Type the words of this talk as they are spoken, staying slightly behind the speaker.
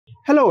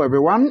Hello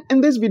everyone, in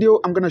this video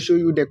I'm going to show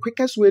you the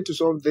quickest way to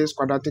solve this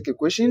quadratic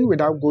equation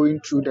without going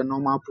through the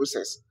normal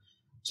process.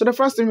 So the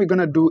first thing we're going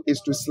to do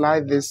is to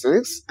slide this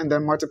 6 and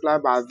then multiply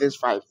by this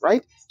 5,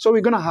 right? So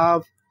we're going to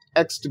have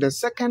x to the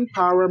second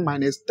power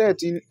minus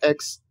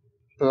 13x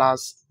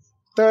plus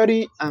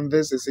 30, and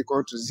this is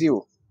equal to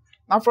 0.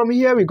 Now from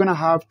here we're going to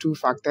have two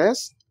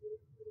factors.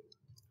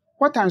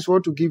 What times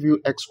what to give you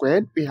x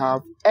squared? We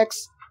have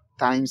x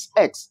times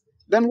x.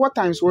 Then what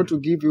times what to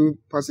give you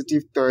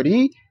positive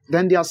 30?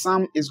 Then their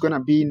sum is going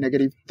to be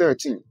negative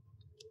 13.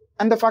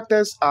 And the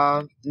factors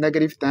are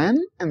negative 10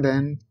 and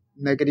then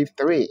negative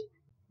 3.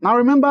 Now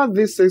remember,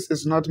 this 6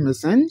 is not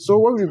missing. So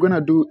what we're going to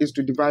do is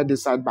to divide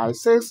this side by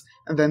 6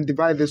 and then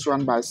divide this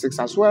one by 6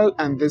 as well.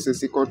 And this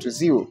is equal to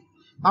 0.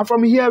 Now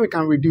from here we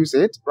can reduce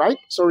it, right?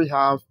 So we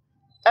have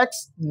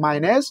x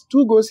minus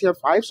 2 goes here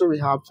 5. So we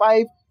have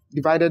 5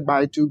 divided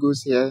by 2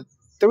 goes here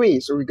 3.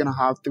 So we're going to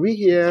have 3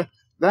 here.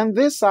 Then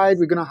this side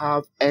we're going to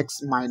have x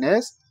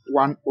minus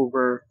 1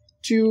 over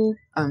 2,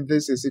 and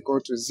this is equal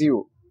to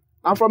 0.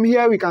 Now from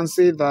here we can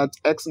say that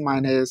x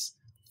minus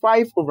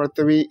 5 over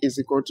 3 is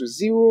equal to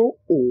 0,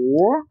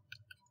 or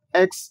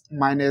x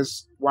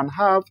minus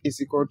 1/2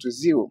 is equal to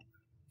 0.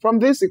 From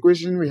this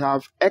equation we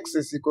have x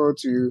is equal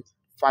to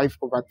 5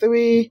 over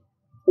 3,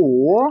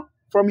 or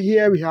from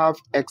here we have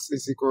x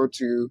is equal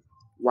to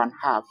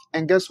 1/2.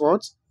 And guess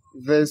what?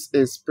 This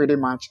is pretty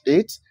much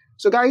it.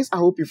 So guys, I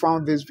hope you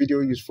found this video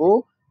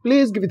useful.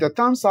 Please give it a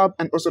thumbs up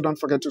and also don't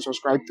forget to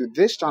subscribe to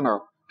this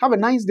channel. Have a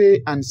nice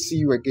day and see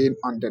you again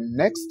on the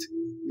next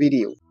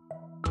video.